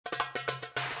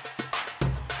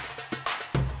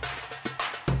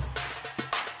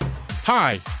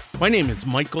Hi, my name is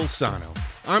Michael Sano.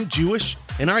 I'm Jewish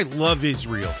and I love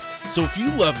Israel. So if you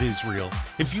love Israel,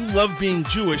 if you love being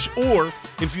Jewish, or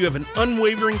if you have an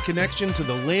unwavering connection to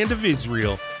the land of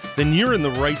Israel, then you're in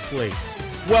the right place.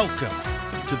 Welcome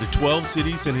to the 12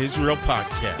 Cities in Israel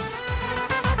podcast.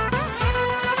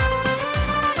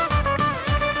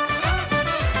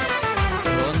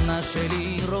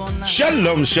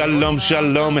 Shalom, shalom,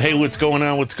 shalom. Hey, what's going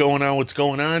on? What's going on? What's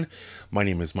going on? My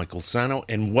name is Michael Sano,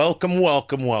 and welcome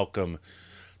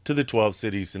to the 12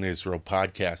 Cities in Israel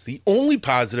podcast, the only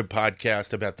positive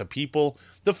podcast about the people,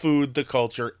 the food, the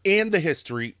culture, and the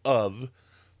history of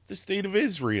the state of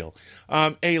Israel.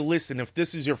 Hey, listen, if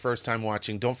this is your first time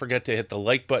watching, don't forget to hit the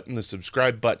like button, the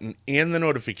subscribe button, and the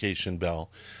notification bell.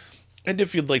 And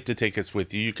if you'd like to take us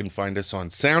with you, you can find us on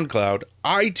SoundCloud,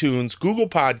 iTunes, Google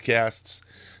Podcasts,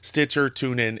 Stitcher,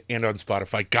 TuneIn, and on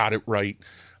Spotify. Got it right.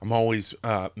 I'm always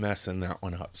messing that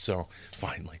one up, so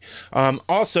finally.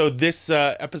 Also, this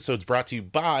episode's brought to you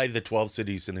by the 12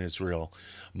 Cities in Israel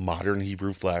Modern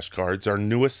Hebrew Flashcards. Our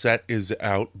newest set is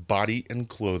out, Body and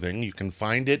Clothing. You can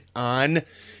find it on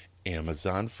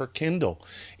Amazon for Kindle.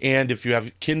 And if you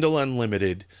have Kindle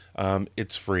Unlimited,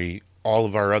 it's free. All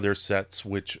of our other sets,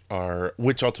 which I'll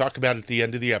talk about at the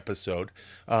end of the episode,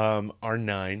 are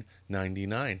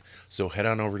 $9.99. So head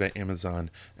on over to Amazon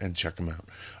and check them out.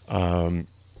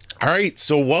 All right,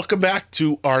 so welcome back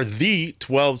to our The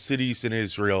 12 Cities in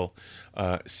Israel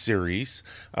series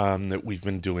that we've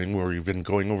been doing, where we've been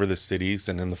going over the cities.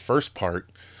 And in the first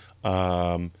part,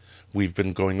 we've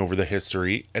been going over the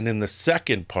history. And in the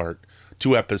second part,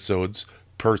 2 episodes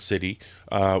per city,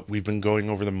 we've been going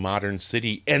over the modern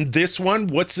city. And this one,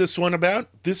 what's this one about?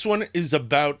 This one is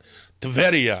about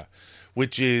Tveria,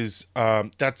 which is,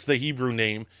 that's the Hebrew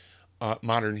name,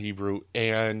 modern Hebrew,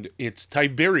 and it's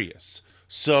Tiberias.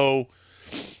 So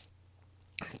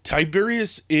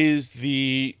Tiberias is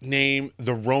the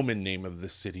Roman name of the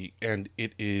city, and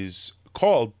it is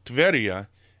called Tveria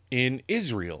in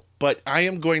Israel. But I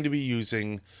am going to be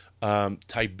using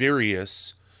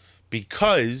Tiberias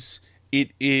because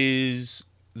it is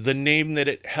the name that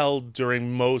it held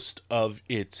during most of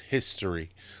its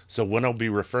history. So when I'll be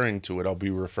referring to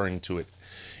it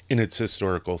in its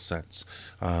historical sense.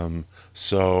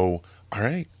 So, all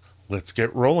right, let's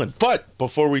get rolling. But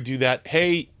before we do that,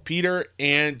 hey, Peter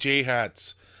and J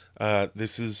Hats,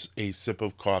 this is a sip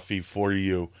of coffee for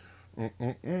you.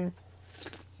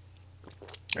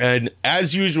 And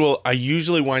as usual, I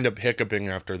usually wind up hiccuping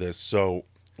after this. So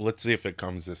let's see if it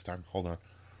comes this time. Hold on.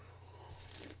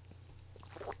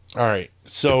 All right,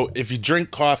 so if you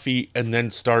drink coffee and then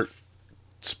start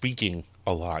speaking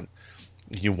a lot,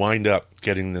 you wind up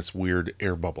getting this weird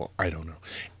air bubble. I don't know.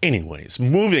 Anyways,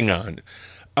 moving on.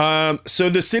 So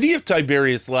the city of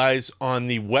Tiberias lies on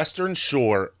the western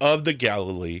shore of the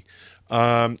Galilee.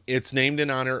 It's named in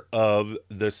honor of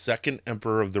the second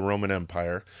emperor of the Roman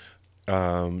Empire,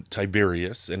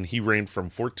 Tiberius, and he reigned from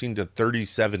 14 to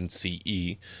 37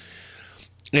 CE.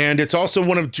 And it's also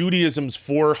one of Judaism's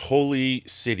 4 holy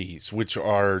cities, which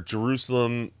are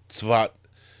Jerusalem, Tzfat,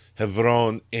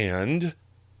 Hebron, and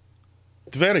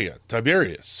Tveria,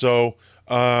 Tiberias. So,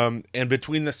 and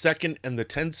between the 2nd and the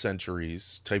 10th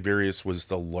centuries, Tiberias was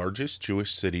the largest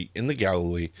Jewish city in the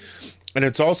Galilee. And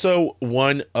it's also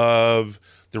one of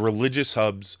the religious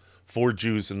hubs for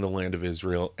Jews in the land of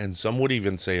Israel. And some would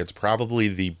even say it's probably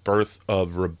the birth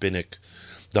of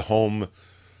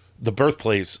the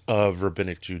birthplace of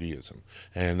rabbinic Judaism.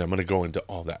 And I'm going to go into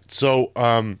all that. So,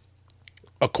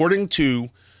 according to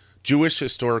Jewish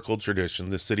historical tradition,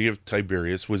 the city of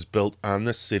Tiberias was built on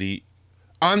the site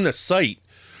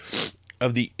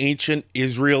of the ancient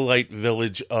Israelite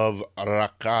village of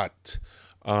Rakat,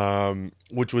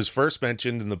 which was first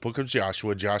mentioned in the book of Joshua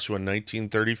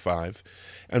 1935,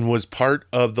 and was part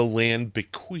of the land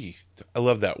bequeathed. I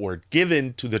love that word,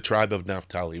 given to the tribe of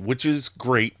Naphtali, which is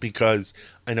great because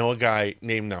I know a guy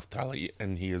named Naphtali,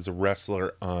 and he is a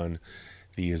wrestler on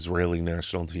the Israeli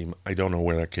national team. I don't know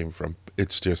where that came from.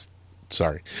 It's just,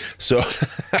 sorry. So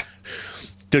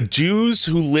the Jews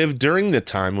who lived during the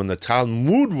time when the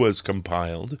Talmud was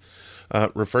compiled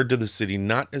referred to the city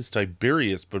not as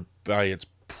Tiberias, but by its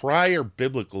prior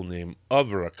biblical name of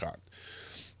Rakat.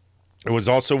 It was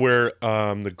also where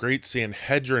the Great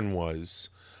Sanhedrin was,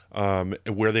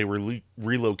 where they were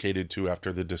relocated to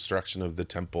after the destruction of the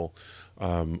temple,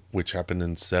 which happened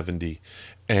in 70,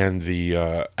 and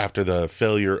after the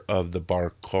failure of the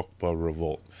Bar Kokhba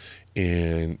revolt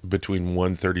in between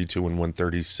 132 and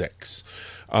 136.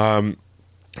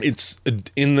 It's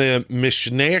in the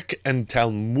Mishnaic and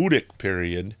Talmudic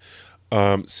period.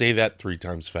 Say that 3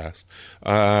 times fast.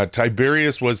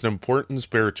 Tiberias was an important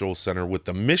spiritual center, with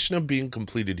the Mishnah being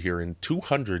completed here in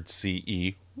 200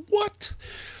 CE. What?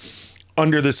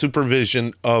 Under the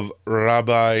supervision of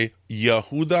Rabbi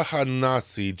Yehuda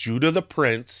Hanasi, Judah the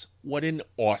Prince. What an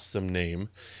awesome name.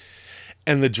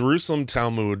 And the Jerusalem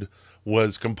Talmud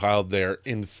was compiled there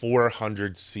in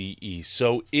 400 CE.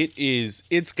 So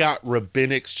it's got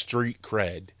rabbinic street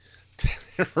cred,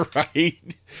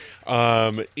 right?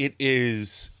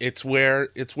 It's where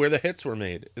the hits were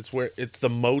made. It's the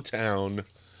Motown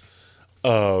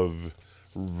of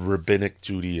rabbinic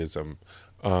Judaism.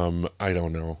 I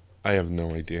don't know. I have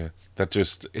no idea. That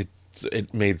just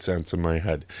it made sense in my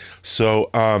head. So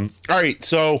all right,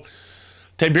 so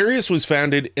Tiberias was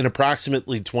founded in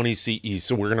approximately 20 CE,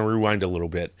 so we're going to rewind a little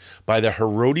bit, by the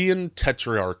Herodian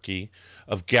Tetrarchy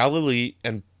of Galilee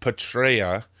and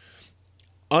Petraea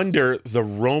under the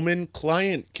Roman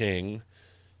client king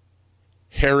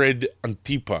Herod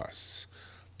Antipas,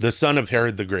 the son of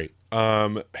Herod the Great.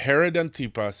 Herod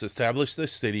Antipas established the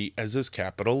city as his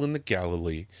capital in the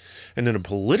Galilee, and in a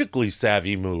politically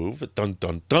savvy move, dun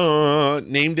dun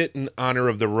dun, named it in honor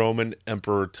of the Roman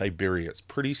Emperor Tiberius.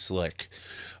 Pretty slick.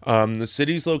 The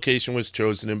city's location was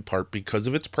chosen in part because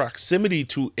of its proximity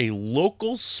to a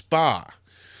local spa,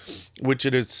 which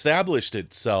had established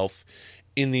itself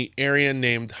in the area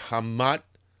named Hamat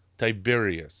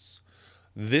Tiberias.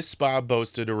 This spa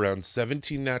boasted around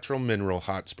 17 natural mineral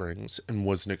hot springs and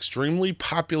was an extremely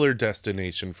popular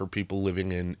destination for people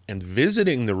living in and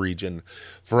visiting the region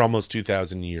for almost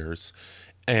 2,000 years,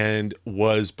 and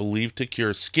was believed to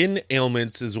cure skin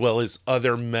ailments as well as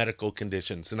other medical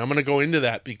conditions. And I'm going to go into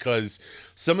that because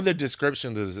some of the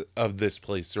descriptions of this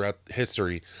place throughout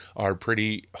history are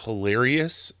pretty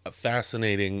hilarious,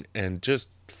 fascinating, and just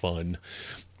fun.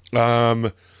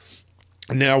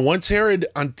 Now, once Herod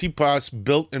Antipas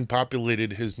built and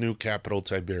populated his new capital,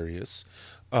 Tiberias,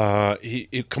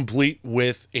 complete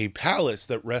with a palace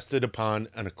that rested upon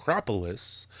an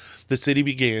acropolis, the city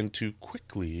began to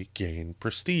quickly gain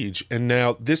prestige. And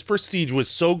now this prestige was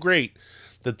so great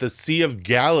that the Sea of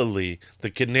Galilee,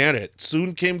 the Kinneret,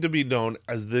 soon came to be known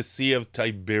as the Sea of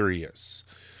Tiberias.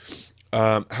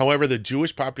 However, the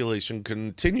Jewish population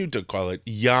continued to call it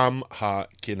Yam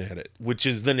Ha-Kinneret, which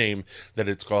is the name that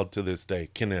it's called to this day,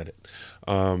 Kinneret.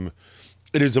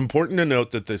 It is important to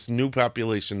note that this new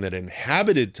population that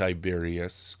inhabited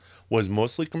Tiberias was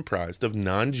mostly comprised of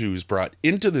non-Jews brought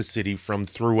into the city from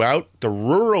throughout the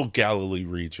rural Galilee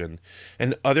region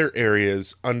and other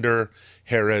areas under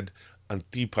Herod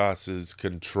Antipas's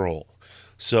control.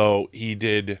 So he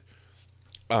did...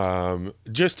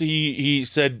 he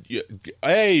said,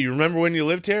 hey, you remember when you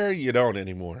lived here? You don't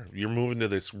anymore. You're moving to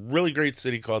this really great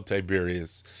city called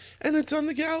Tiberias, and it's on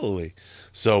the Galilee.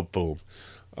 So, boom.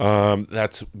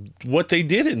 That's what they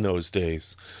did in those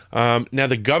days. Now,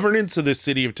 the governance of the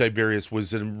city of Tiberias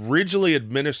was originally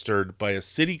administered by a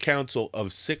city council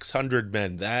of 600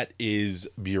 men. That is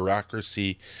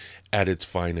bureaucracy at its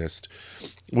finest,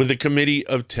 with a committee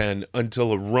of 10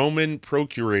 until a Roman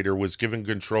procurator was given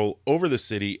control over the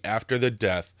city after the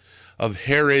death of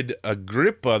Herod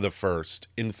Agrippa I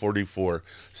in 44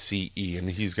 CE,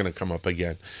 and he's going to come up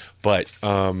again. But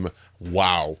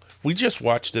wow, we just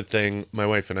watched a thing. My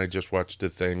wife and I just watched a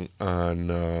thing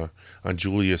on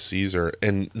Julius Caesar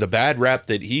and the bad rap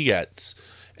that he gets.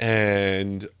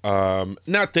 And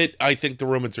not that I think the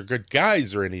Romans are good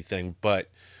guys or anything, but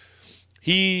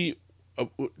he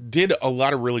did a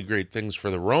lot of really great things for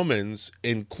the Romans,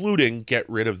 including get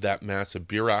rid of that massive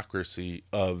bureaucracy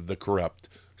of the corrupt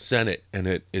Senate.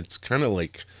 And it's kind of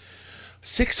like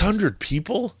 600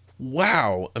 people.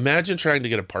 Wow. Imagine trying to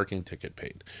get a parking ticket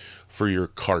paid for your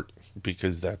cart,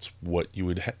 because that's what you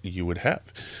would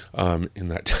have in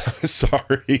that time.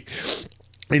 Sorry.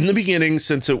 In the beginning,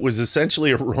 since it was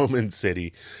essentially a Roman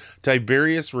city,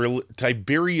 Tiberius's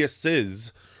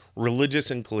religious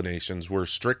inclinations were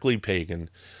strictly pagan,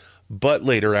 but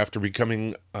later, after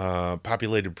becoming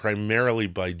populated primarily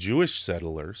by Jewish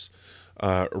settlers,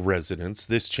 residents,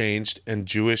 this changed, and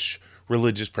Jewish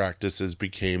religious practices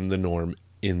became the norm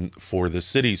for the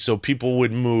city. So people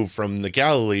would move from the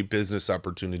Galilee, business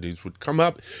opportunities would come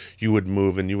up, you would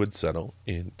move and you would settle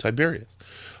in Tiberias.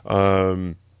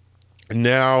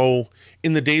 Now,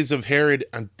 in the days of Herod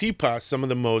Antipas, some of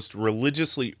the most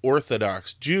religiously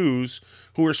orthodox Jews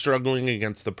who were struggling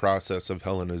against the process of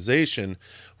Hellenization,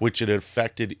 which had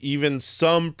affected even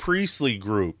some priestly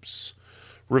groups,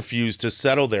 refused to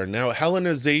settle there. Now,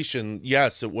 Hellenization,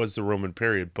 yes, it was the Roman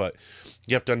period, but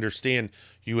you have to understand,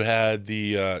 you had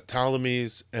the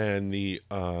Ptolemies and the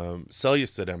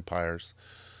Seleucid empires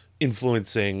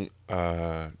influencing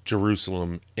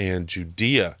Jerusalem and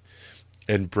Judea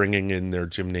and bringing in their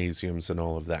gymnasiums and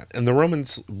all of that. And the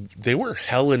Romans, they were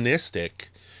Hellenistic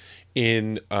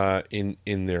in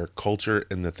their culture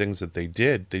and the things that they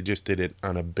did. They just did it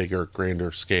on a bigger,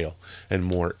 grander scale and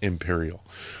more imperial.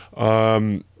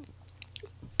 But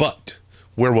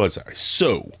where was I?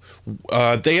 So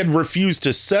they had refused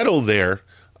to settle there.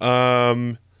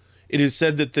 It is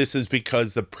said that this is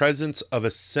because the presence of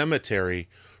a cemetery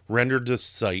rendered the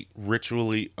site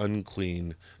ritually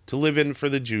unclean to live in for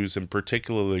the Jews, and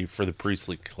particularly for the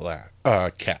priestly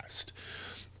caste.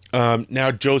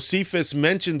 Now, Josephus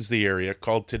mentions the area,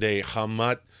 called today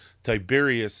Hamat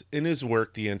Tiberias, in his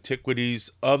work, The Antiquities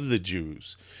of the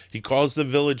Jews. He calls the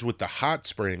village with the hot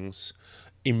springs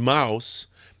Emmaus,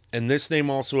 and this name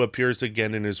also appears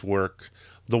again in his work,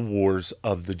 The Wars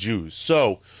of the Jews.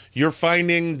 So you're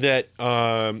finding that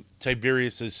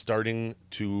Tiberias is starting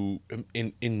to,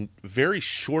 in very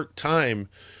short time,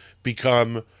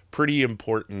 become pretty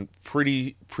important,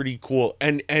 pretty cool.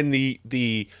 And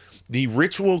the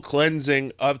ritual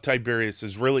cleansing of Tiberias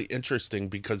is really interesting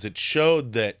because it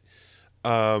showed that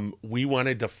we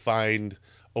wanted to find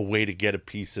a way to get a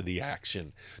piece of the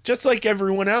action, just like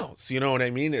everyone else. You know what I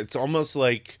mean? It's almost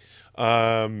like,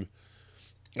 I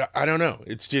don't know.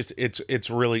 It's just, it's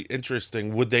really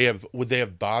interesting. Would they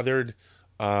have bothered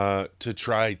to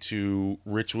try to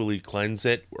ritually cleanse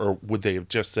it, or would they have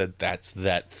just said that's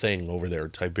that thing over there,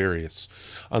 Tiberias,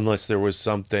 unless there was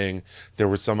some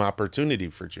opportunity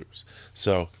for Jews?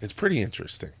 So it's pretty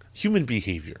interesting. Human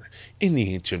behavior in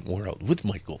the ancient world with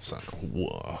Michael Sano.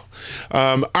 Whoa.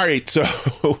 All right, so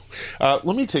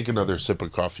let me take another sip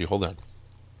of coffee. Hold on.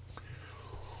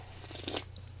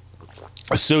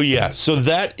 So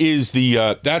that is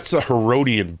that's the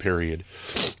Herodian period.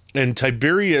 And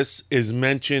Tiberius is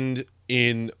mentioned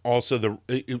in also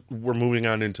we're moving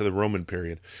on into the Roman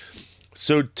period.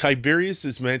 So Tiberius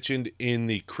is mentioned in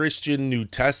the Christian New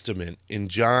Testament in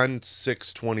John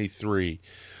 6:23,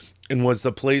 and was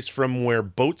the place from where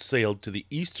boats sailed to the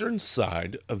eastern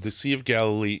side of the Sea of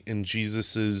Galilee in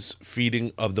Jesus's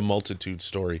feeding of the multitude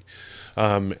story.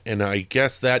 And I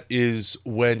guess that is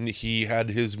when he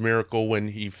had his miracle, when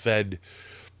he fed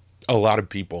a lot of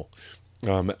people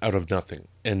out of nothing.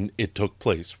 And it took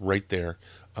place right there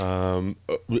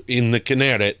in the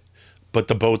Kinneret, but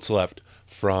the boats left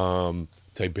from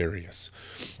Tiberias.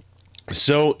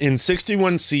 So in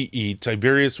 61 CE,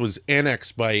 Tiberias was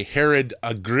annexed by Herod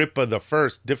Agrippa I,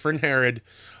 different Herod,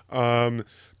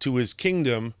 to his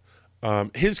kingdom.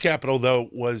 His capital, though,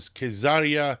 was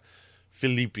Caesarea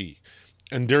Philippi.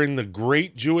 And during the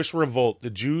Great Jewish Revolt, the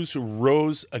Jews who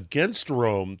rose against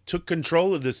Rome took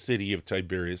control of the city of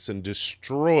Tiberias and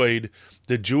destroyed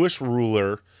the Jewish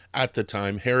ruler at the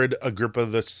time, Herod Agrippa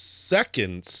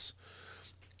II's.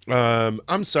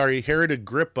 Herod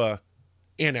Agrippa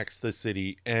annexed the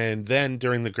city, and then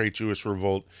during the Great Jewish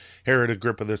Revolt, Herod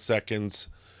Agrippa II's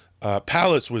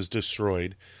palace was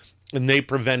destroyed, and they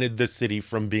prevented the city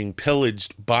from being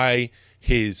pillaged by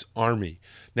his army.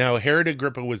 Now, Herod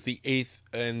Agrippa was the eighth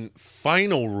and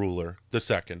final ruler, the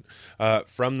second,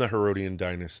 from the Herodian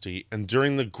dynasty, and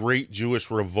during the Great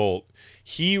Jewish Revolt,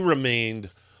 he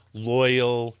remained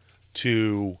loyal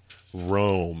to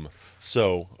Rome.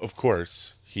 So, of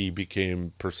course, he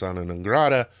became persona non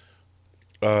grata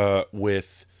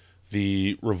with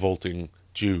the revolting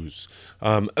Jews.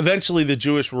 Eventually, the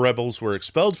Jewish rebels were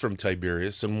expelled from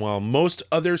Tiberias, and while most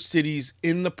other cities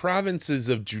in the provinces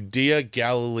of Judea,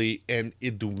 Galilee, and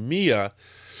Idumea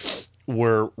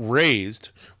were razed,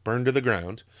 burned to the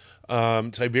ground,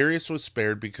 Tiberias was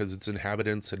spared because its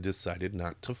inhabitants had decided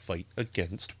not to fight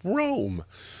against Rome.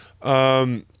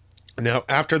 Now,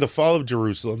 after the fall of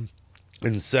Jerusalem,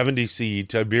 in 70 CE,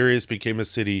 Tiberias became a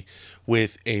city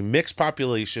with a mixed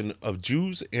population of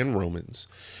Jews and Romans.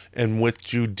 And with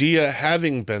Judea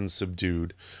having been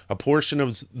subdued, a portion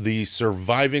of the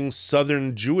surviving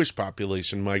southern Jewish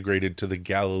population migrated to the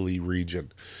Galilee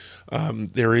region.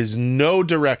 There is no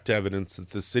direct evidence that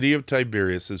the city of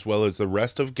Tiberias, as well as the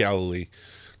rest of Galilee,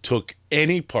 took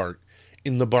any part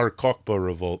in the Bar Kokhba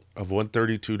revolt of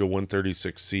 132 to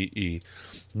 136 CE.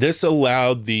 This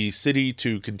allowed the city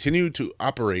to continue to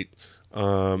operate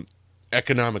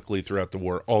economically throughout the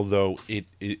war, although it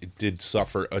did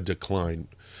suffer a decline.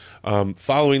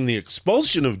 Following the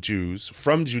expulsion of Jews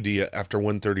from Judea after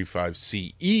 135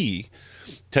 CE,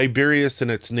 Tiberias and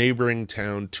its neighboring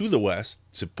town to the west,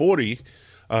 Tsipori,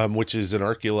 which is an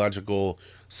archaeological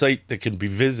site that can be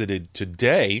visited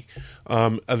today,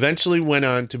 eventually went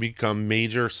on to become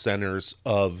major centers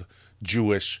of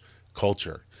Jewish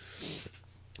culture.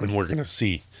 And we're going to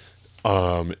see,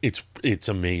 it's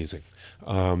amazing.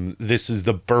 This is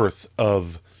the birth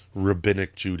of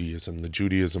Rabbinic Judaism, the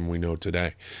Judaism we know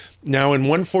today. Now, in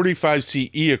 145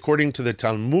 CE, according to the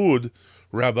Talmud,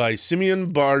 Rabbi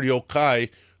Simeon Bar Yochai,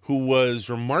 who was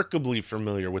remarkably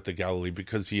familiar with the Galilee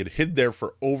because he had hid there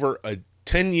for over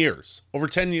 10 years. Over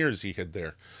 10 years he hid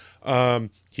there.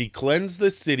 He cleansed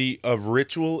the city of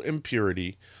ritual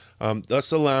impurity,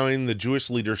 thus allowing the Jewish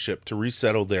leadership to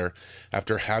resettle there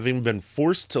after having been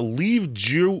forced to leave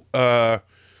Judea,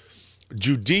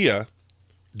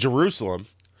 Jerusalem.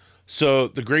 So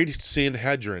the Great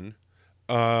Sanhedrin,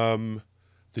 the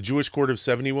Jewish court of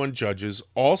 71 judges,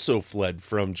 also fled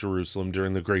from Jerusalem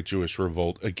during the Great Jewish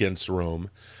Revolt against Rome.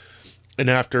 And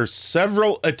after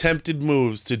several attempted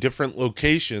moves to different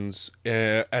locations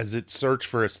as it searched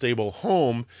for a stable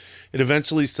home, it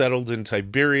eventually settled in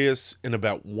Tiberias in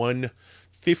about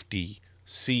 150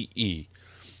 CE.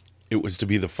 It was to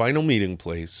be the final meeting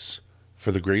place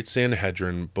for the Great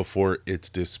Sanhedrin before its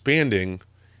disbanding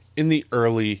in the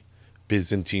early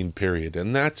Byzantine period.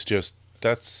 And that's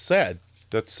sad.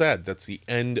 That's sad. That's the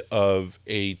end of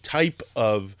a type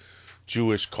of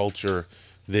Jewish culture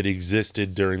that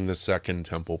existed during the Second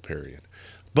Temple period.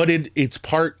 But it's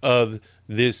part of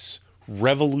this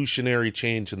revolutionary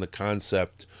change in the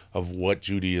concept of what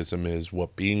Judaism is,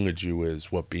 what being a Jew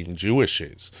is, what being Jewish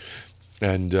is.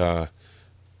 And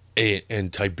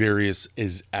Tiberias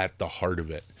is at the heart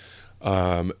of it.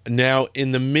 Now,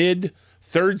 in the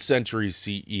mid-3rd century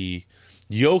CE,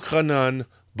 Yochanan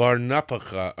Bar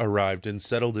Nappacha arrived and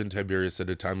settled in Tiberias at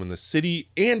a time when the city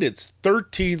and its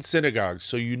 13 synagogues,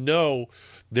 so you know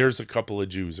there's a couple of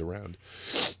Jews around,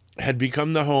 had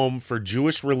become the home for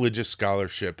Jewish religious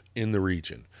scholarship in the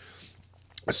region.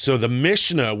 So the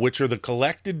Mishnah, which are the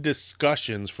collected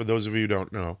discussions, for those of you who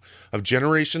don't know, of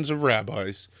generations of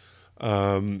rabbis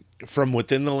from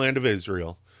within the land of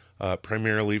Israel,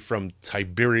 primarily from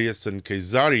Tiberias and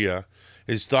Caesarea,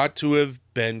 is thought to have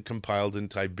been compiled in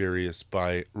Tiberias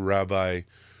by Rabbi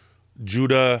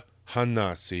Judah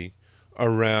Hanasi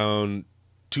around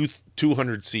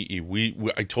 200 CE.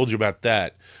 I told you about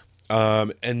that.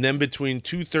 And then between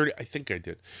 230, I think I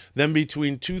did. Then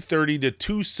between 230 to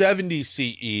 270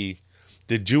 CE,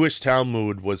 the Jewish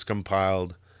Talmud was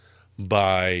compiled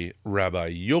by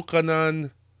Rabbi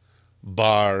Yochanan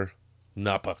Bar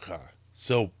Nappacha.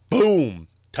 So, boom,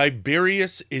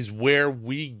 Tiberias is where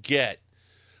we get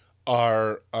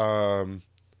our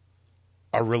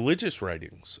religious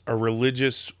writings, our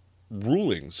religious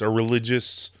rulings, our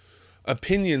religious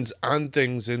opinions on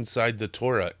things inside the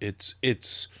Torah.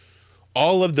 It's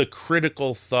all of the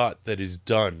critical thought that is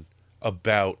done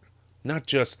about not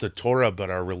just the Torah, but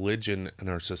our religion and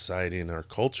our society and our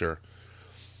culture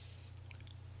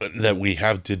that we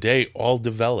have today, all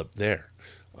developed there.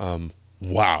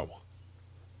 Wow.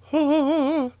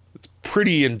 It's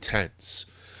pretty intense.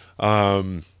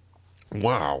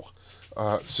 Wow.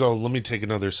 So let me take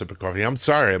another sip of coffee. I'm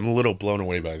sorry, I'm a little blown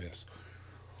away by this.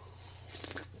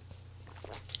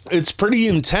 It's pretty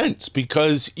intense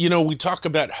because, you know, we talk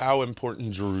about how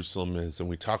important Jerusalem is, and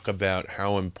we talk about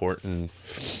how important,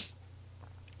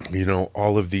 you know,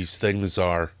 all of these things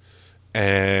are.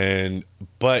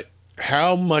 But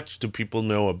how much do people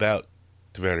know about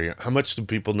Tiberias? How much do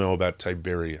people know about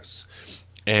Tiberias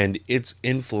and its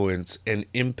influence and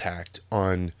impact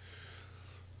on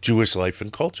Jewish life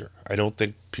and culture? I don't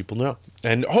think people know.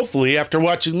 And hopefully after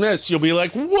watching this, you'll be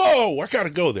like, whoa, I got to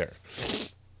go there.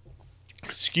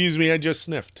 Excuse me, I just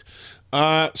sniffed.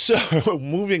 So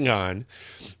moving on.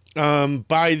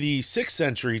 By the 6th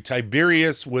century,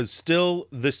 Tiberias was still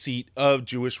the seat of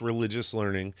Jewish religious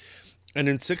learning. And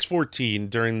in 614,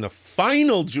 during the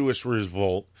final Jewish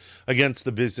revolt against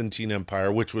the Byzantine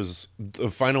Empire, which was the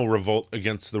final revolt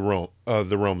against the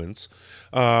Romans,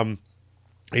 a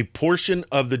portion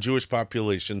of the Jewish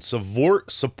population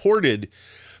supported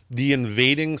the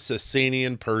invading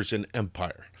Sasanian Persian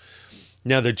Empire.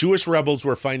 Now, the Jewish rebels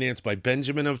were financed by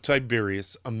Benjamin of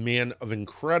Tiberias, a man of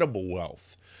incredible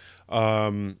wealth,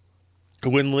 who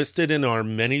enlisted and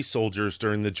armed many soldiers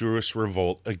during the Jewish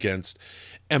revolt against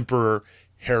Emperor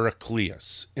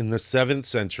Heraclius in the 7th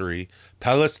century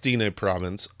Palestine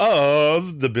province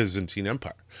of the Byzantine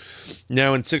Empire.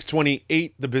 Now, in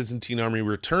 628, the Byzantine army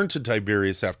returned to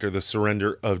Tiberias after the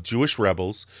surrender of Jewish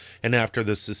rebels and after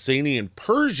the Sasanian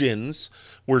Persians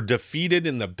were defeated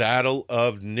in the Battle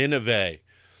of Nineveh.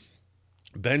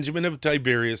 Benjamin of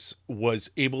Tiberias was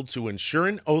able to ensure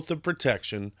an oath of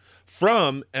protection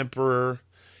from Emperor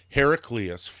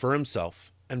Heraclius for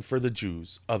himself and for the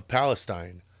Jews of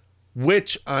Palestine,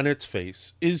 which on its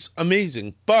face is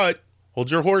amazing. But hold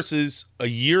your horses, a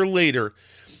year later,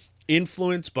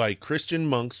 influenced by Christian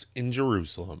monks in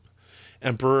Jerusalem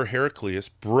Emperor Heraclius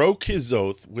broke his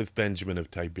oath with Benjamin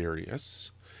of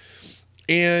Tiberias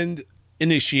and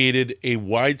initiated a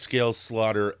wide-scale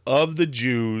slaughter of the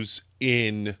Jews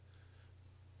in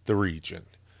the region.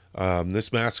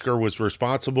 This massacre was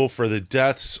responsible for the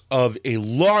deaths of a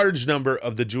large number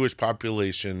of the Jewish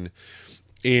population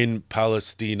in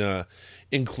Palestina,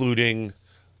 including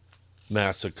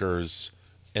massacres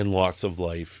and loss of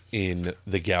life in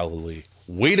the Galilee.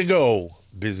 Way to go,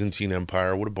 Byzantine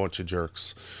Empire. What a bunch of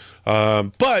jerks.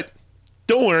 But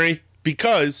don't worry,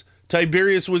 because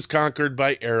Tiberias was conquered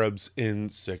by Arabs in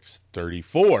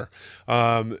 634.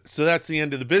 So that's the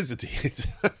end of the Byzantines.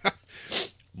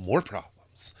 More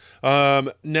problems.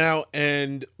 Now,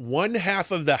 and one half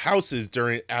of the houses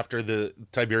after the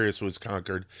Tiberias was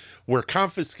conquered were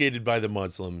confiscated by the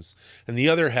Muslims, and the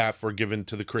other half were given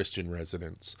to the Christian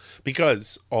residents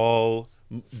because all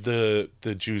the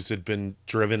Jews had been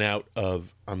driven out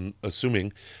of, I'm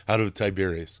assuming, out of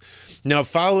Tiberias. Now,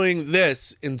 following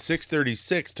this, in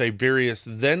 636, Tiberias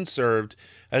then served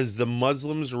as the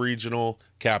Muslims' regional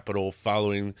capital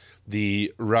following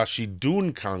the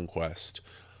Rashidun conquest.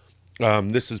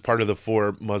 This is part of the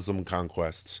 4 Muslim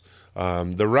conquests.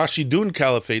 The Rashidun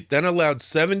Caliphate then allowed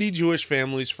 70 Jewish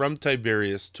families from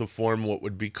Tiberias to form what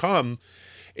would become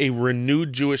a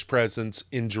renewed Jewish presence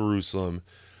in Jerusalem,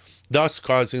 thus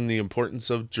causing the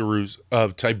importance of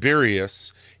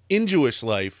Tiberias in Jewish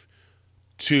life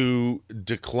to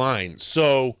decline.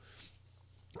 So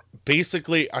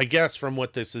basically, I guess from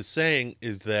what this is saying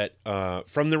is that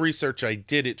from the research I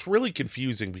did, it's really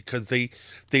confusing because they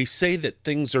say that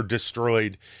things are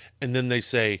destroyed, and then they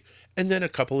say, and then a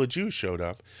couple of Jews showed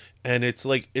up. And it's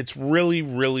like, it's really,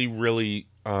 really, really,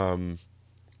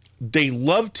 they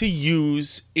love to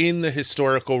use in the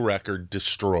historical record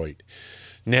destroyed.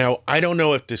 Now, I don't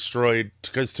know if destroyed,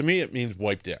 because to me it means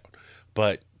wiped out,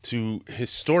 but to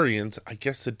historians, I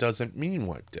guess it doesn't mean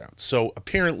wiped out. So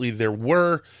apparently there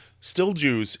were still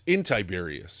Jews in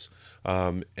Tiberias,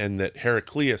 and that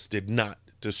Heraclius did not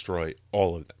destroy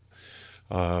all of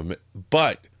them.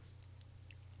 But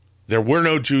there were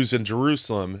no Jews in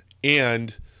Jerusalem,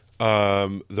 and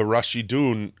the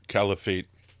Rashidun Caliphate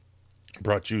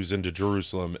brought Jews into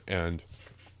Jerusalem, and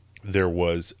there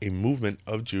was a movement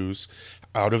of Jews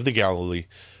out of the Galilee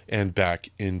and back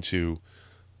into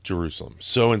Jerusalem.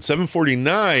 So in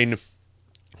 749,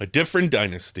 a different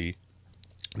dynasty,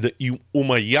 the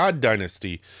Umayyad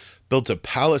dynasty, built a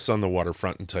palace on the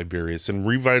waterfront in Tiberias and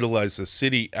revitalized the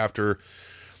city after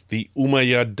the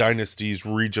Umayyad dynasty's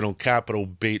regional capital,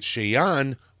 Beit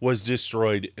Shean, was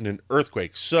destroyed in an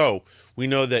earthquake. So we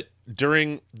know that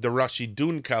during the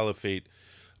Rashidun Caliphate,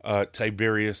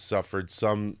 Tiberias suffered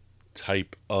some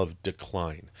type of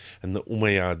decline, and the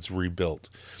Umayyads rebuilt.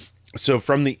 So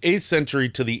from the 8th century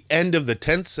to the end of the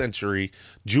 10th century,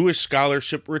 Jewish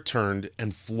scholarship returned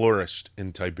and flourished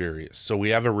in Tiberias. So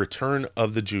we have a return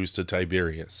of the Jews to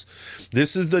Tiberias.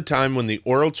 This is the time when the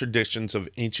oral traditions of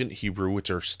ancient Hebrew, which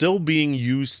are still being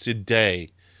used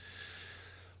today,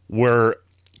 were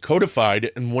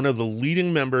codified, and one of the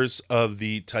leading members of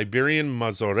the Tiberian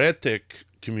Masoretic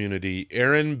community,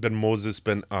 Aaron ben Moses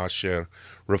ben Asher,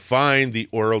 refined the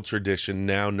oral tradition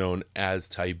now known as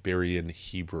Tiberian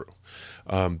Hebrew.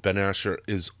 Ben Asher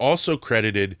is also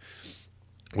credited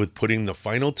with putting the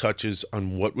final touches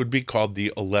on what would be called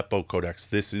the Aleppo Codex.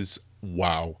 This is,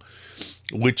 wow,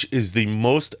 which is the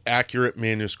most accurate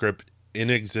manuscript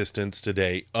in existence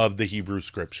today of the Hebrew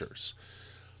scriptures.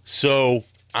 So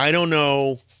I don't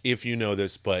know if you know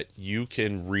this, but you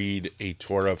can read a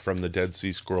Torah from the Dead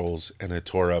Sea Scrolls and a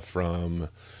Torah from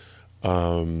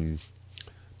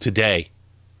today,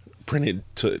 printed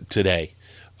today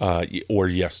or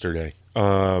yesterday,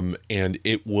 and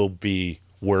it will be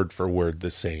word for word the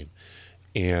same.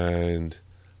 And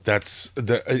that's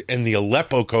the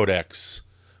Aleppo Codex,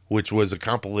 which was a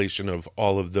compilation of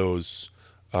all of those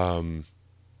Torah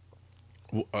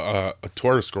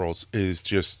scrolls, is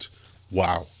just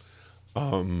wow.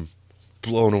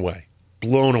 Blown away.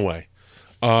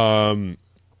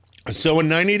 So in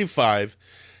 985,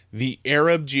 the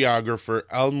Arab geographer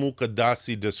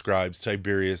Al-Muqaddasi describes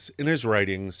Tiberias in his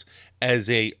writings as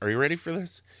a, are you ready for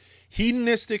this?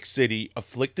 Hedonistic city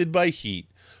afflicted by heat.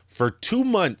 For 2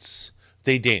 months,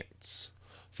 they dance.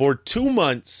 For 2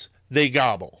 months, they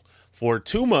gobble. For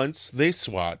 2 months, they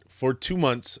swat. For 2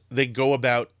 months, they go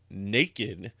about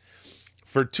naked.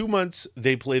 For 2 months,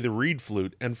 they play the reed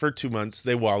flute, and for 2 months,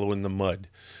 they wallow in the mud.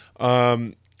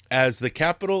 As the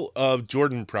capital of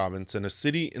Jordan province and a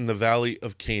city in the valley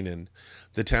of Canaan,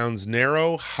 the town's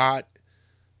hot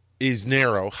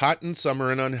in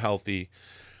summer and unhealthy.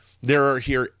 There are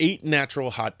here 8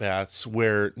 natural hot baths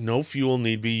where no fuel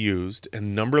need be used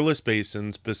and numberless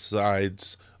basins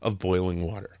besides of boiling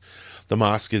water. The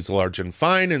mosque is large and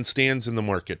fine and stands in the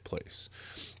marketplace.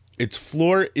 Its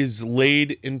floor is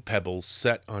laid in pebbles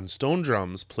set on stone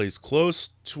drums placed close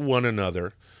to one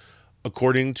another.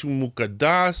 According to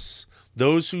Muqaddas,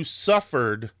 those who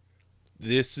suffered,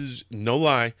 this is no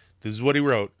lie, this is what he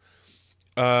wrote,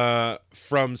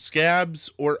 from scabs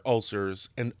or ulcers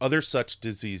and other such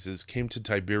diseases came to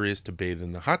Tiberias to bathe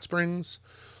in the hot springs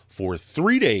for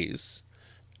 3 days.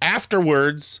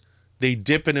 Afterwards, they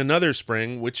dip in another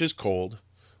spring, which is cold,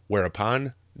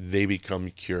 whereupon they become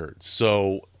cured.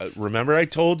 So remember I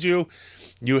told you,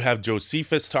 you have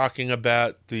Josephus talking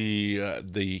about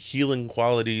the healing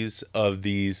qualities of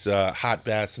these hot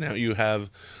baths. Now you have,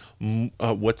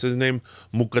 what's his name?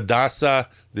 Muqaddasa,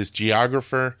 this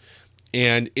geographer.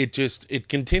 And it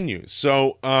continues.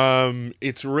 So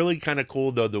it's really kind of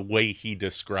cool, though, the way he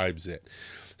describes it.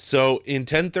 So in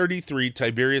 1033,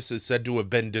 Tiberias is said to have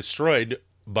been destroyed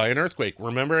by an earthquake.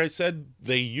 Remember I said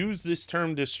they use this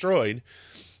term destroyed.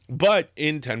 But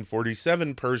in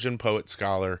 1047, Persian poet,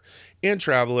 scholar, and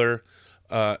traveler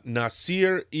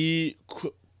Nasir-i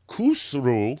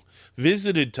Khusru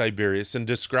visited Tiberias and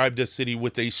described a city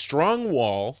with a strong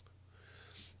wall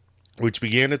which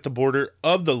began at the border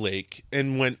of the lake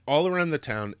and went all around the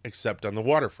town except on the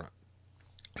waterfront.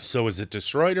 So is it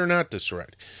destroyed or not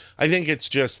destroyed? I think it's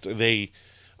just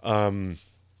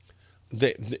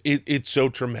it's so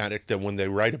traumatic that when they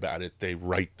write about it, they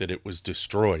write that it was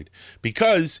destroyed.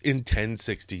 Because in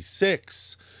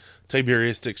 1066,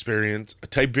 Tiberias experienced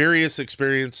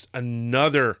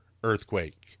another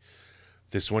earthquake.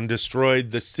 This one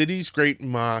destroyed the city's great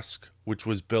mosque, which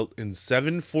was built in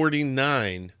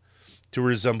 749 to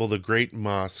resemble the great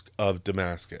mosque of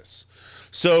Damascus.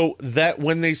 So that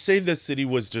when they say the city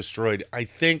was destroyed, I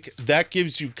think that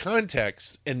gives you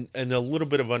context and a little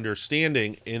bit of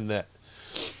understanding in that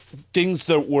things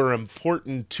that were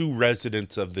important to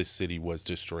residents of this city was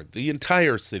destroyed. The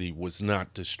entire city was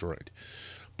not destroyed,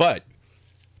 but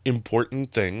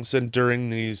important things. And during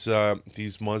these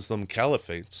Muslim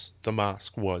caliphates, the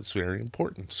mosque was very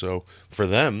important. So for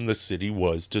them, the city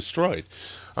was destroyed.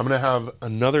 I'm going to have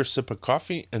another sip of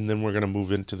coffee, and then we're going to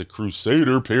move into the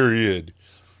Crusader period.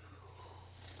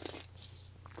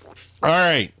 All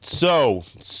right. So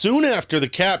soon after the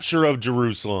capture of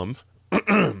Jerusalem,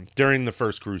 during the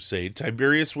First Crusade,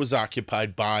 Tiberias was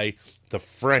occupied by the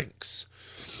Franks.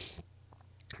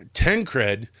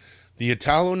 Tancred, the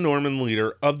Italo-Norman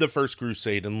leader of the First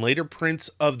Crusade and later Prince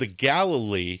of the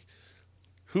Galilee,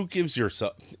 who gives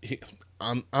yourself?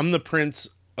 I'm the Prince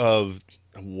of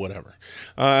whatever.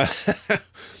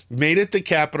 Made it the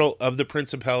capital of the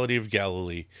Principality of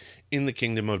Galilee in the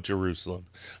Kingdom of Jerusalem.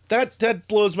 That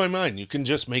blows my mind. You can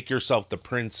just make yourself the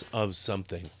Prince of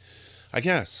something, I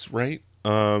guess, right?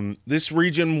 This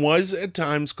region was at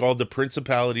times called the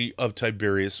Principality of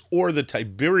Tiberias or the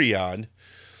Tiberiad.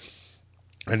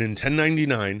 And in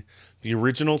 1099, the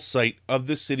original site of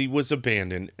the city was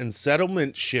abandoned and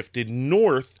settlement shifted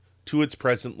north to its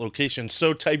present location.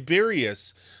 So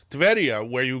Tiberias, Tveria,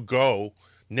 where you go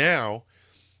now,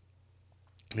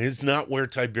 is not where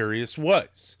Tiberias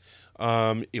was.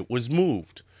 It was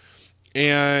moved.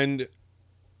 And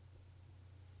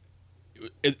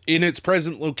in its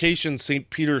present location, St.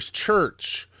 Peter's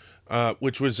Church,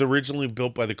 which was originally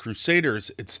built by the Crusaders,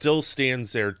 it still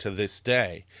stands there to this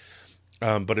day.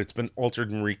 But it's been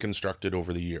altered and reconstructed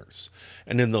over the years.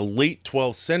 And in the late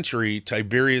 12th century,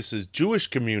 Tiberias's Jewish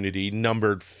community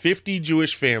numbered 50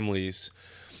 Jewish families,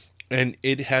 and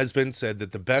it has been said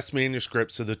that the best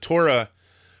manuscripts of the Torah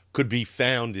could be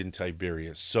found in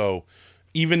Tiberias. So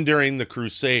even during the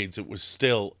Crusades, it was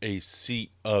still a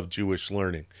seat of Jewish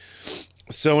learning.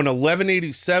 So in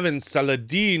 1187,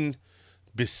 Saladin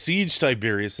besieged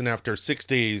Tiberias, and after 6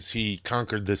 days, he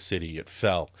conquered the city. It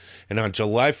fell. And on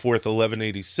July 4th,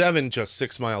 1187, just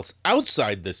 6 miles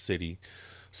outside the city,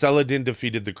 Saladin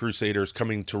defeated the Crusaders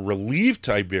coming to relieve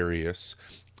Tiberias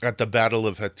at the Battle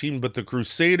of Hattin, but the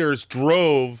Crusaders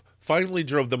finally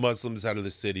drove the Muslims out of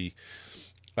the city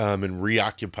and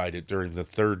reoccupied it during the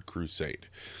Third Crusade.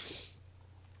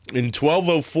 In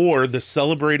 1204, the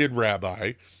celebrated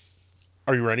rabbi,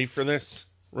 are you ready for this?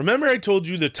 Remember I told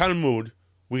you the Talmud,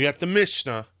 we got the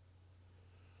Mishnah,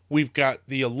 we've got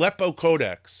the Aleppo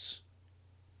Codex.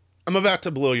 I'm about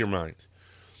to blow your mind.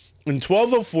 In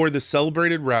 1204, the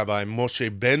celebrated rabbi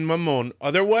Moshe ben Maimon,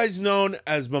 otherwise known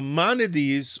as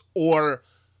Maimonides or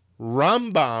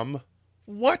Rambam,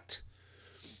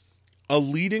 a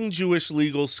leading Jewish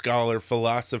legal scholar,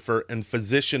 philosopher, and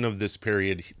physician of this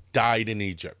period, died in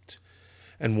Egypt.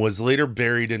 and was later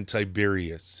buried in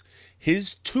Tiberias.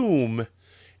 His tomb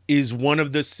is one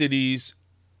of the city's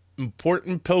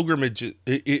important pilgrimage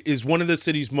is one of the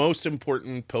city's most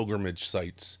important pilgrimage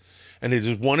sites, and it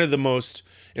is one of the most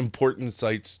important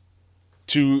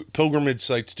pilgrimage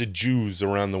sites to Jews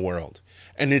around the world.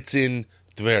 And it's in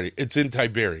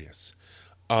Tiberias.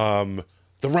 The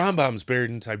Rambam's buried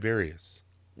in Tiberias.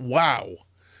 Wow.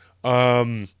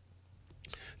 And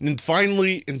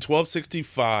finally, in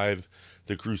 1265,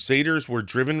 the Crusaders were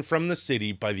driven from the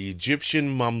city by the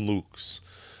Egyptian Mamluks,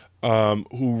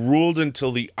 who ruled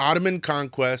until the Ottoman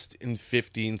conquest in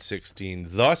 1516,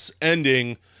 thus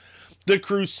ending the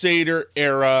Crusader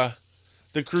era,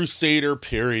 the Crusader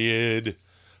period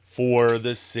for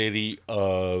the city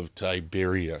of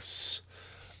Tiberias.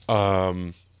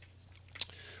 So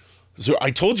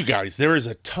I told you guys, there is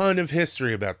a ton of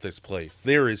history about this place.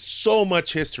 There is so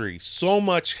much history. So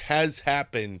much has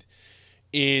happened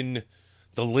in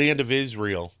the land of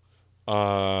Israel,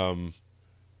 and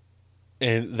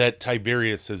that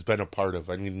Tiberias has been a part of.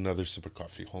 I need another sip of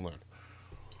coffee. Hold on.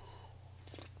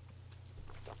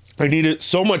 I needed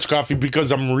so much coffee because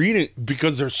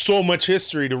there's so much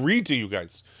history to read to you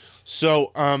guys.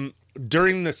 So,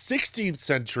 during the 16th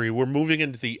century, we're moving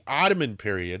into the Ottoman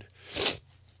period.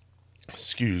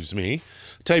 Excuse me.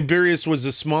 Tiberias was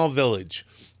a small village.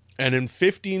 And in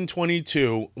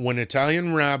 1522, when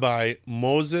Italian rabbi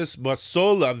Moses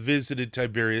Bassola visited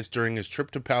Tiberias during his trip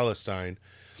to Palestine,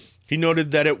 he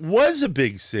noted that it was a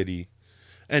big city,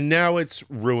 and now it's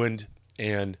ruined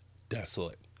and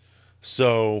desolate.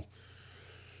 So,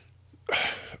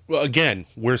 well, again,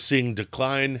 we're seeing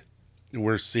decline.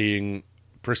 We're seeing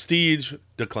prestige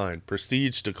decline,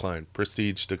 prestige decline,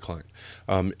 prestige decline,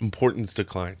 importance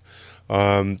decline.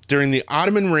 During the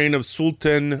Ottoman reign of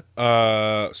Sultan,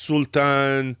 am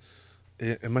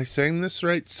I saying this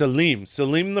right? Selim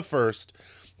I,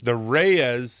 the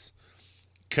Reyes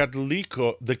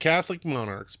Catolico, the Catholic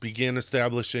monarchs, began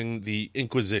establishing the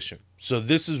Inquisition. So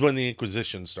this is when the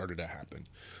Inquisition started to happen,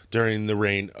 during the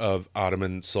reign of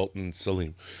Ottoman Sultan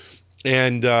Selim.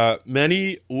 And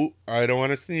many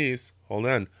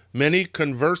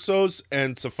conversos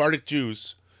and Sephardic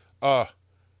Jews, I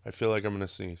feel like I'm going to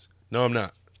sneeze. No, I'm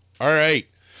not. All right.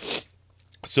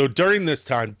 So during this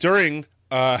time, during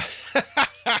the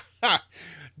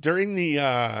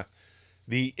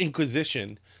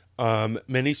Inquisition,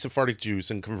 many Sephardic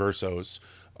Jews and conversos,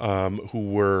 who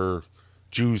were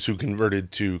Jews who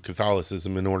converted to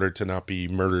Catholicism in order to not be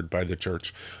murdered by the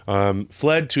church,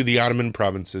 fled to the Ottoman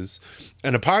provinces.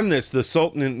 And upon this, the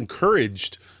Sultan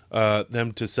encouraged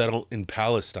them to settle in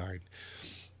Palestine.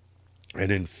 And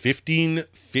in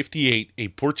 1558, a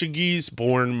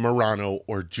Portuguese-born Marrano,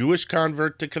 or Jewish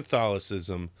convert to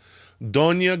Catholicism,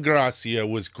 Dona Gracia,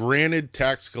 was granted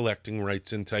tax-collecting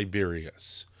rights in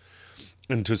Tiberias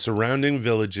and to surrounding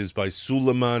villages by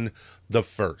Suleiman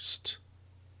I.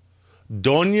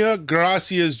 Dona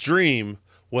Gracia's dream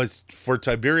was for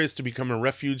Tiberias to become a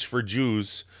refuge for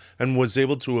Jews, and was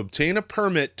able to obtain a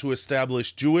permit to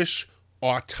establish Jewish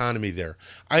autonomy there.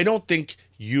 I don't think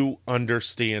you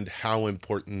understand how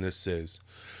important this is.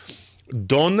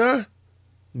 Dona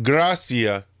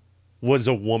Gracia was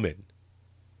a woman.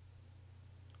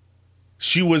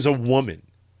 She was a woman,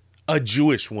 a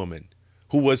Jewish woman,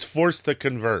 who was forced to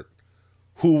convert,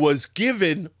 who was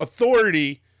given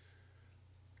authority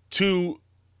to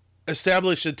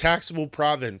establish a taxable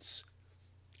province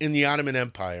in the Ottoman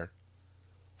Empire,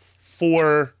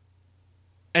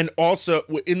 and also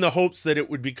in the hopes that it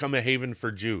would become a haven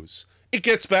for Jews. It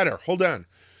gets better. Hold on.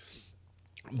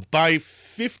 In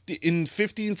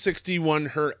 1561,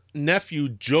 her nephew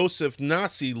Joseph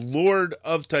Nasi, Lord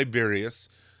of Tiberias,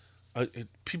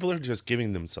 people are just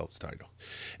giving themselves title,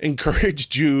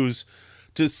 encouraged Jews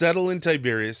to settle in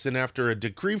Tiberias, and after a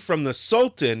decree from the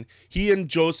Sultan, he and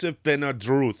Joseph ben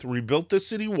Adruth rebuilt the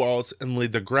city walls and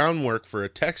laid the groundwork for a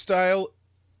textile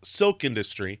silk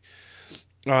industry,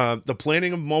 the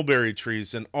planting of mulberry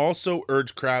trees, and also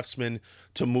urged craftsmen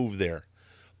to move there.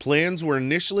 Plans were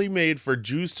initially made for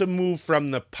Jews to move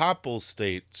from the Papal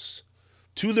States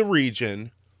to the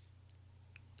region.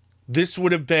 This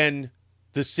would have been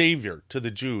the savior to the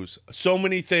Jews. So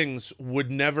many bad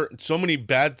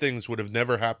things would have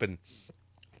never happened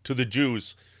to the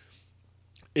Jews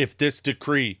if this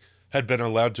decree had been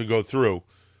allowed to go through.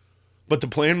 But the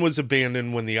plan was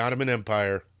abandoned when the Ottoman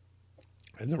Empire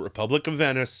and the Republic of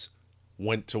Venice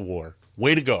went to war.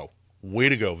 Way to go. Way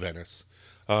to go, Venice.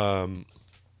 I'm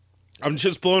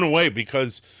just blown away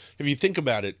because if you think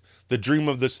about it, the dream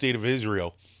of the state of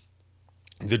Israel,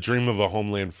 the dream of a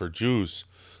homeland for Jews,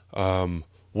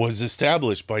 was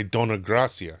established by Dona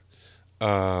Gracia.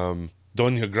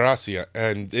 Doña Gracia,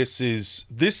 and this is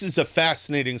a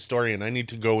fascinating story, and I need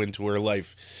to go into her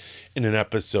life in an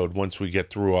episode once we get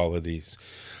through all of these.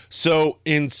 So,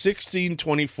 in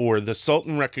 1624, the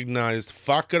Sultan recognized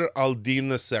Fakhr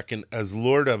al-Din II as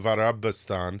Lord of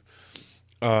Arabistan.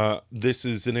 This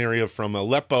is an area from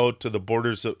Aleppo to the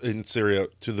borders in Syria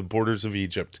to the borders of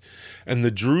Egypt, and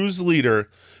the Druze leader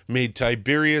made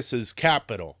Tiberias his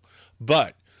capital,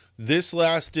 but this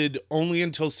lasted only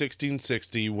until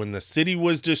 1660, when the city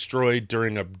was destroyed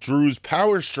during a Druze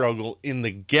power struggle in the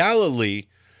Galilee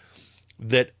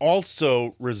that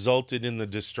also resulted in the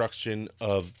destruction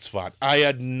of Tzfat. I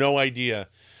had no idea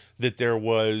that there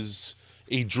was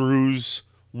a Druze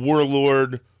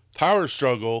warlord power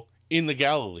struggle in the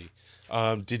Galilee.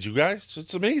 Did you guys?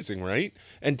 It's amazing, right?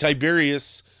 And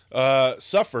Tiberius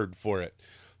suffered for it.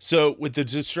 So with the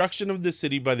destruction of the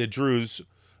city by the Druze,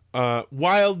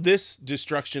 while this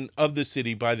destruction of the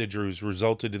city by the Druze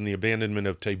resulted in the abandonment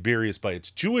of Tiberias by its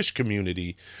Jewish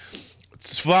community,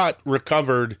 Tzfat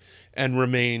recovered and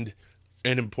remained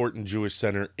an important Jewish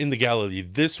center in the Galilee.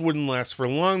 This wouldn't last for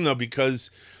long, though, because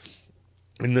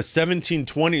in the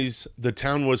 1720s, the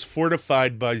town was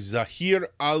fortified by Zahir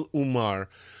al-Umar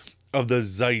of the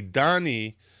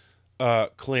Zaydani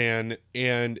clan,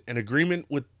 and an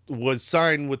agreement was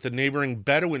signed with the neighboring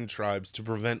Bedouin tribes to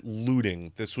prevent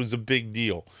looting. This was a big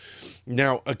deal.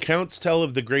 Now, accounts tell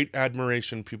of the great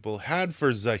admiration people had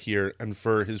for Zahir and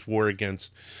for his war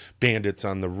against bandits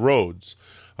on the roads.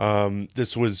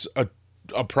 This was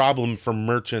a problem for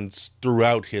merchants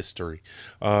throughout history.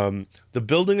 The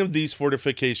building of these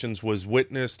fortifications was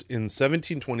witnessed in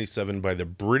 1727 by the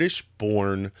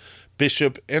British-born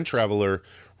bishop and traveler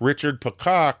Richard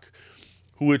Pocock,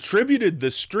 who attributed the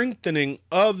strengthening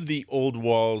of the old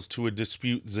walls to a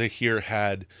dispute Zahir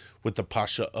had with the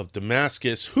Pasha of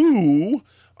Damascus, who,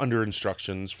 under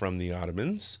instructions from the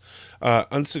Ottomans,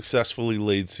 unsuccessfully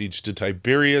laid siege to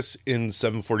Tiberias in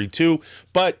 742,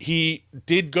 but he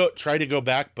did try to go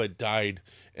back, but died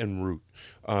en route.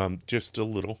 Just a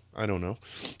little, I don't know.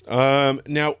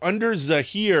 Now, under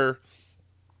Zahir,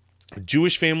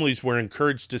 Jewish families were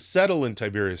encouraged to settle in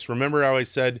Tiberias. Remember how I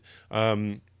said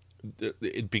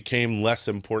it became less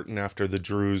important after the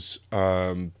Druze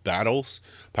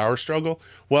power struggle?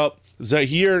 Well,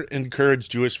 Zahir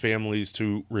encouraged Jewish families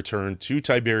to return to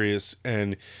Tiberias,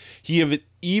 and he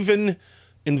even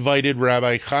invited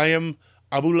Rabbi Chaim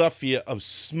Abulafia of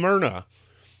Smyrna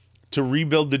to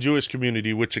rebuild the Jewish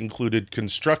community, which included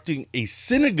constructing a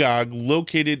synagogue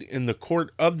located in the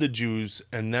court of the Jews,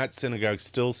 and that synagogue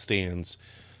still stands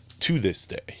to this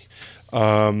day.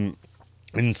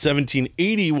 In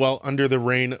 1780, while under the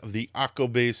reign of the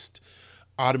Akko-based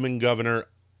Ottoman governor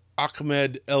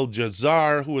Ahmed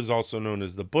el-Jazar, who was also known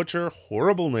as the Butcher,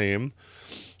 horrible name,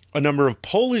 a number of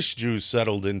Polish Jews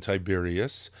settled in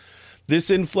Tiberias. This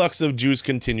influx of Jews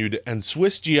continued, and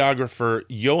Swiss geographer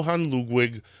Johann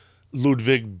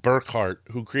Ludwig Burckhardt,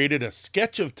 who created a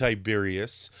sketch of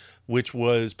Tiberias, which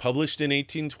was published in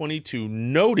 1822,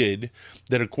 noted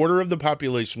that a quarter of the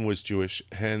population was Jewish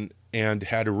and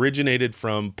had originated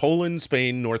from Poland,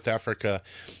 Spain, North Africa,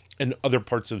 and other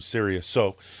parts of Syria.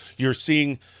 So you're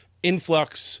seeing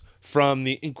influx from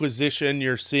the Inquisition.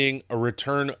 You're seeing a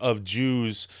return of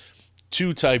Jews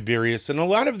to Tiberias. And a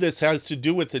lot of this has to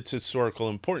do with its historical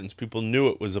importance. People knew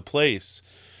it was a place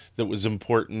that was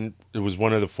important. It was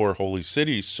one of the four holy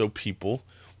cities. So people,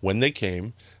 when they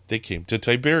came to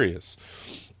Tiberias.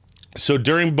 So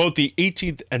during both the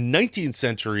 18th and 19th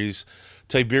centuries,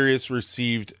 Tiberias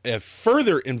received a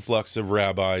further influx of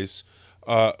rabbis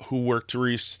who worked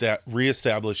to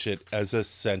reestablish it as a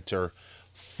center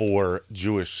for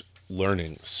Jewish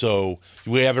learning. So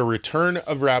we have a return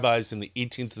of rabbis in the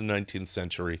 18th and 19th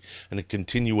century and a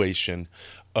continuation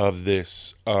of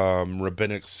this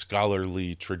rabbinic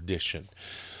scholarly tradition.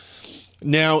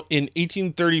 Now, in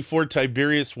 1834,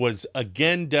 Tiberias was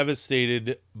again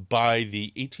devastated by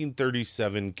the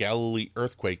 1837 Galilee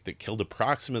earthquake that killed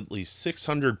approximately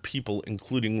 600 people,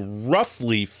 including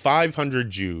roughly 500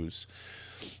 Jews.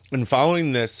 And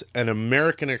following this, an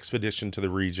American expedition to the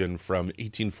region from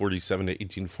 1847 to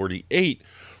 1848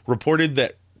 reported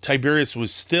that Tiberias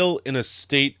was still in a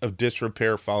state of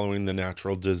disrepair following the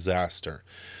natural disaster.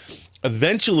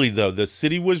 Eventually, though, the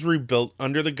city was rebuilt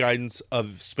under the guidance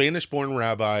of Spanish-born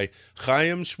Rabbi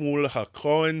Chaim Shmuel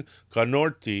HaKohen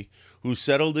Kanorti, who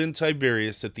settled in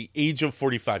Tiberias at the age of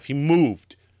 45. He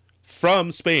moved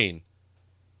from Spain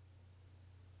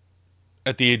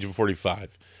at the age of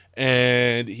 45.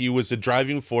 And he was a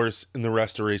driving force in the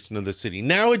restoration of the city.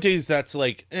 Nowadays, that's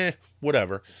like,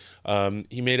 whatever.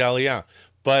 He made Aliyah.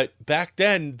 But back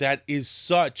then, that is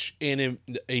such a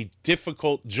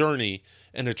difficult journey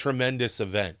and a tremendous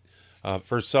event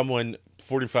for someone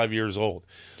 45 years old.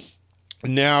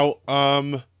 Now,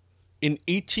 in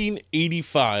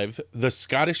 1885, the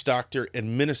Scottish doctor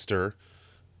and minister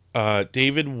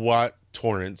David Watt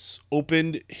Torrance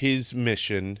opened a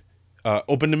mission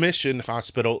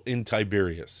hospital in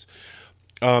Tiberias.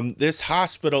 This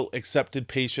hospital accepted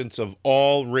patients of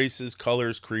all races,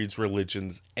 colors, creeds,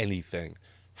 religions, anything.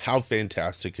 How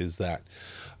fantastic is that?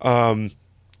 But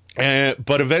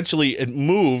eventually it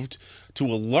moved to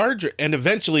a larger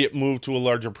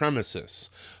premises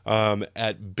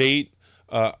at Beit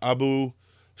Abu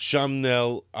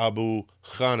Shamnel Abu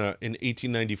Khana in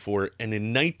 1894. And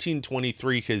in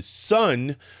 1923, his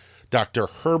son, Dr.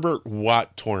 Herbert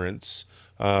Watt Torrance,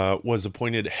 was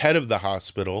appointed head of the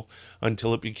hospital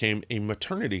until it became a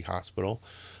maternity hospital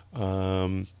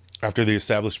after the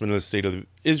establishment of the State of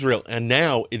Israel. And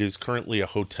now it is currently a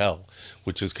hotel,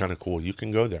 which is kind of cool. You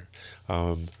can go there.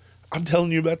 I'm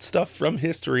telling you about stuff from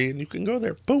history, and you can go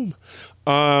there. Boom.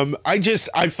 I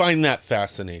find that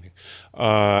fascinating.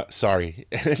 Sorry.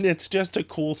 And it's just a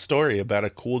cool story about a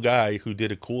cool guy who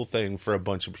did a cool thing for a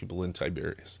bunch of people in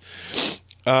Tiberias.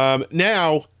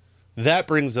 Now, that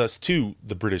brings us to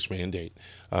the British Mandate,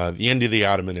 the end of the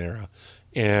Ottoman era.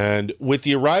 And with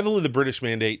the arrival of the British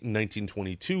Mandate in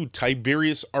 1922,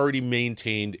 Tiberias already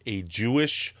maintained a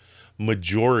Jewish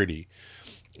majority.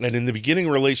 And in the beginning,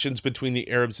 relations between the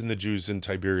Arabs and the Jews in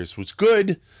Tiberias was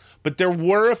good, but there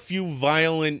were a few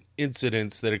violent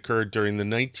incidents that occurred during the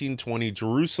 1920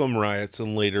 Jerusalem riots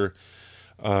and later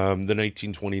the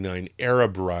 1929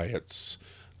 Arab riots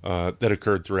that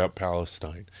occurred throughout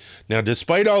Palestine. Now,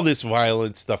 despite all this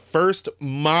violence, the first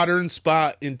modern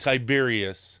spa in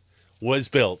Tiberias was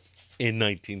built in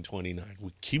 1929.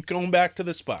 We keep going back to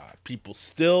the spa. People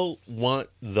still want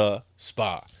the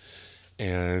spa.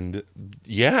 And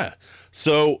yeah,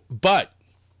 but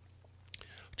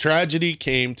tragedy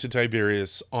came to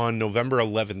Tiberias on November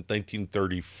 11th,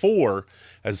 1934,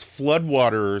 as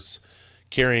floodwaters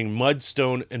carrying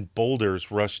mudstone and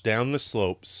boulders rushed down the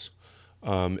slopes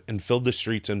and filled the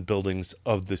streets and buildings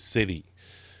of the city.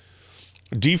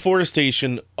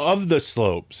 Deforestation of the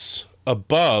slopes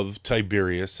above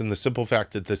Tiberias, and the simple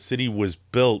fact that the city was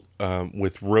built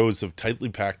with rows of tightly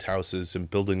packed houses and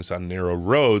buildings on narrow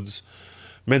roads,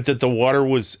 meant that the water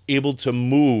was able to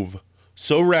move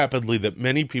so rapidly that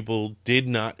many people did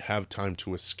not have time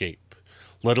to escape,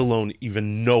 let alone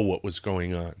even know what was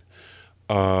going on,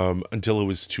 until it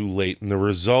was too late. And the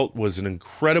result was an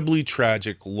incredibly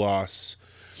tragic loss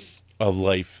of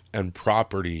life and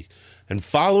property. And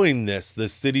following this, the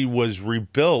city was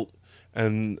rebuilt,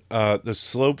 and the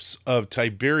slopes of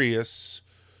Tiberias,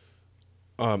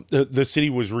 the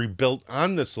city was rebuilt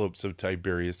on the slopes of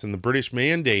Tiberias, and the British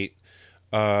Mandate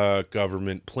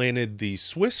government planted the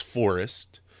Swiss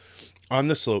forest on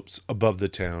the slopes above the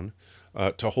town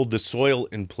to hold the soil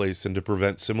in place and to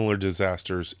prevent similar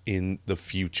disasters in the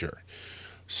future.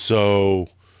 So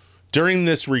during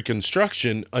this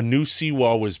reconstruction, a new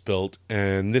seawall was built,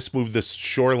 and this moved the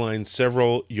shoreline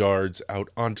several yards out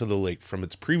onto the lake from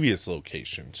its previous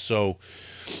location. So,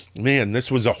 man, this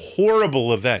was a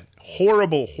horrible event.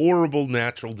 Horrible, horrible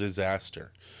natural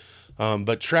disaster.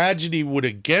 But tragedy would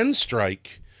again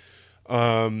strike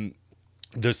the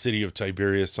city of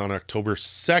Tiberias on October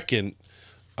 2nd,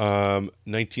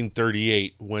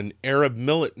 1938, when Arab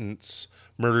militants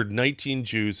murdered 19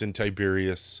 Jews in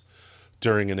Tiberias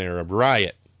during an Arab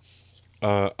riot.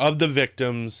 Of the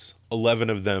victims,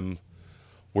 11 of them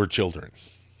were children.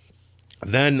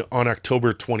 Then on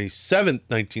October 27th,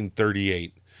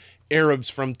 1938, Arabs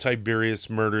from Tiberias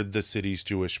murdered the city's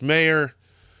Jewish mayor,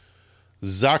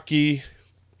 Zaki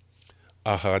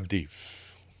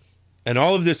Ahadif. And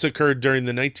all of this occurred during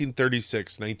the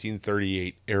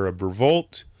 1936-1938 Arab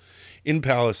revolt in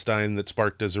Palestine that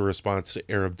sparked as a response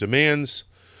to Arab demands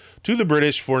to the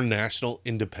British for national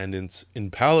independence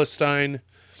in Palestine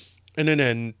and an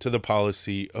end to the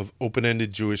policy of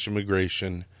open-ended Jewish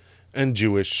immigration and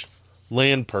Jewish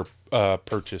land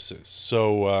purchases.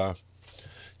 So,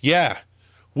 yeah,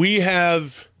 we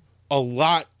have a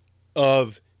lot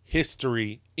of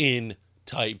history in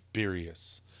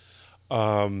Tiberias.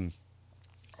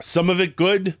 Some of it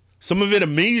good, some of it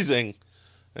amazing,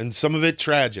 and some of it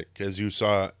tragic, as you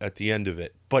saw at the end of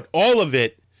it. But all of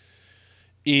it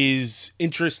is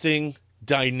interesting,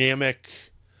 dynamic,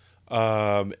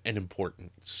 and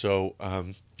important. So,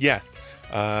 yeah,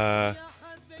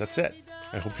 that's it.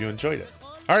 I hope you enjoyed it.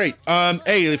 All right.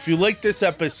 Hey, if you like this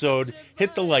episode,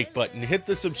 hit the like button, hit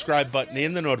the subscribe button,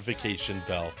 and the notification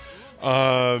bell.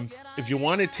 If you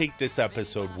want to take this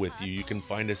episode with you, you can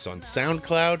find us on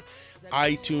SoundCloud,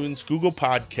 iTunes, Google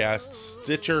Podcasts,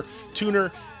 Stitcher,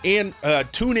 TuneIn,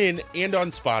 and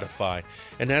on Spotify.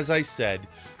 And as I said,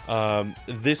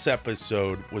 this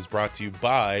episode was brought to you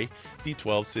by the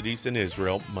 12 Cities in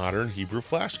Israel Modern Hebrew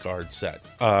Flashcard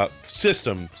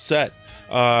System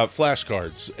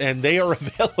flashcards, and they are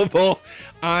available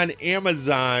on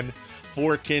Amazon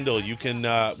for Kindle. You can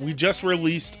we just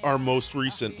released our most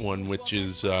recent one, which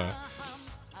is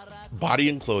body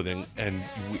and clothing, and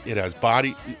it has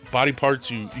body parts.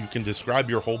 You can describe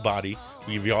your whole body.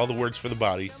 We give you all the words for the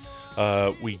body.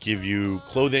 We give you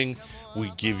clothing. We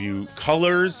give you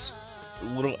colors, a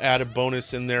little added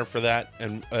bonus in there for that.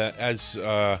 And as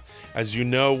you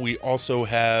know, we also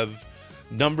have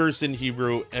numbers in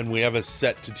Hebrew, and we have a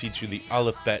set to teach you the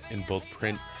Aleph Bet in both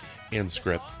print and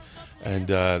script. And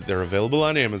they're available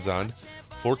on Amazon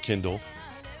for Kindle.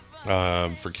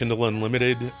 For Kindle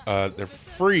Unlimited, they're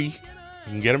free.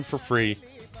 You can get them for free,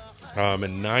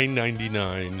 and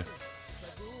 $9.99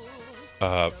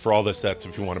 for all the sets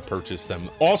if you want to purchase them.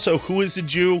 Also, Who is a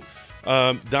Jew?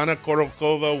 Dana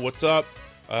Korokova, what's up?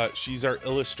 She's our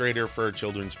illustrator for our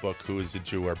children's book, Who is a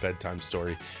Jew, our bedtime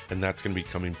story, and that's going to be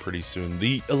coming pretty soon.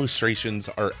 The illustrations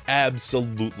are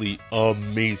absolutely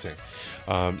amazing.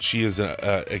 She is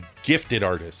a gifted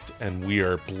artist, and we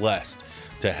are blessed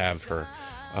to have her.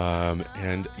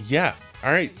 And yeah,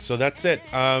 all right, so that's it.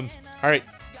 All right,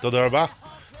 toda rabah,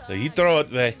 להתראות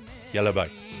ויאללה ביי.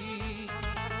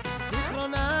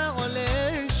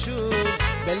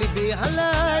 בליבי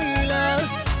הלילה,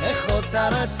 איך אותה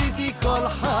רציתי כל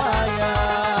חיי.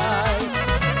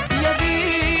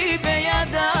 ידי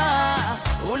בידה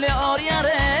ולאור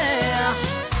ירח,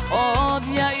 עוד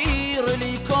יאיר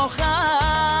לי כוכב.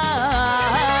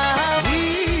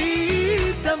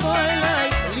 היא תבוא אליי,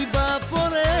 ליבה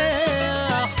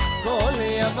פורח, כל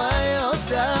ימי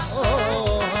אותה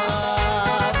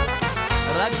אוהב.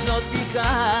 רק זאת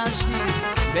ביקשתי,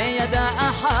 בידה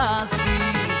אחזתי,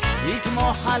 היא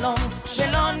כמו חלום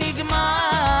שלא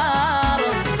נגמר.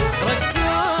 רק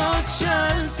זאת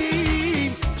שאלתי,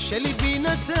 שליבי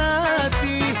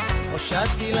נתתי,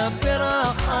 הושעתי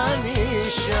לפרח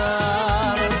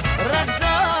הנשאר. רק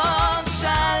זאת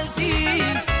שאלתי,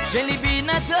 שליבי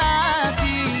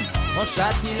נתתי,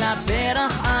 הושעתי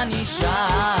לפרח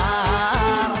הנשאר.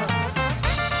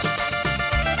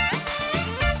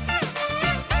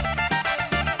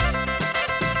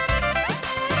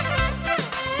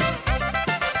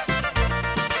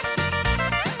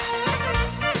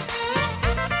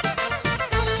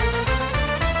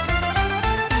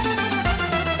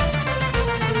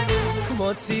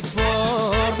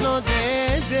 ציפור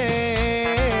נודדת,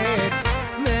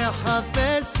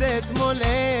 מחפשת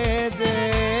מולדת,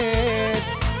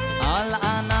 על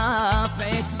ענף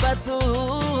עץ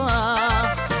בטוח,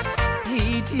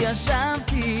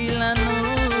 התיישבתי לנוח.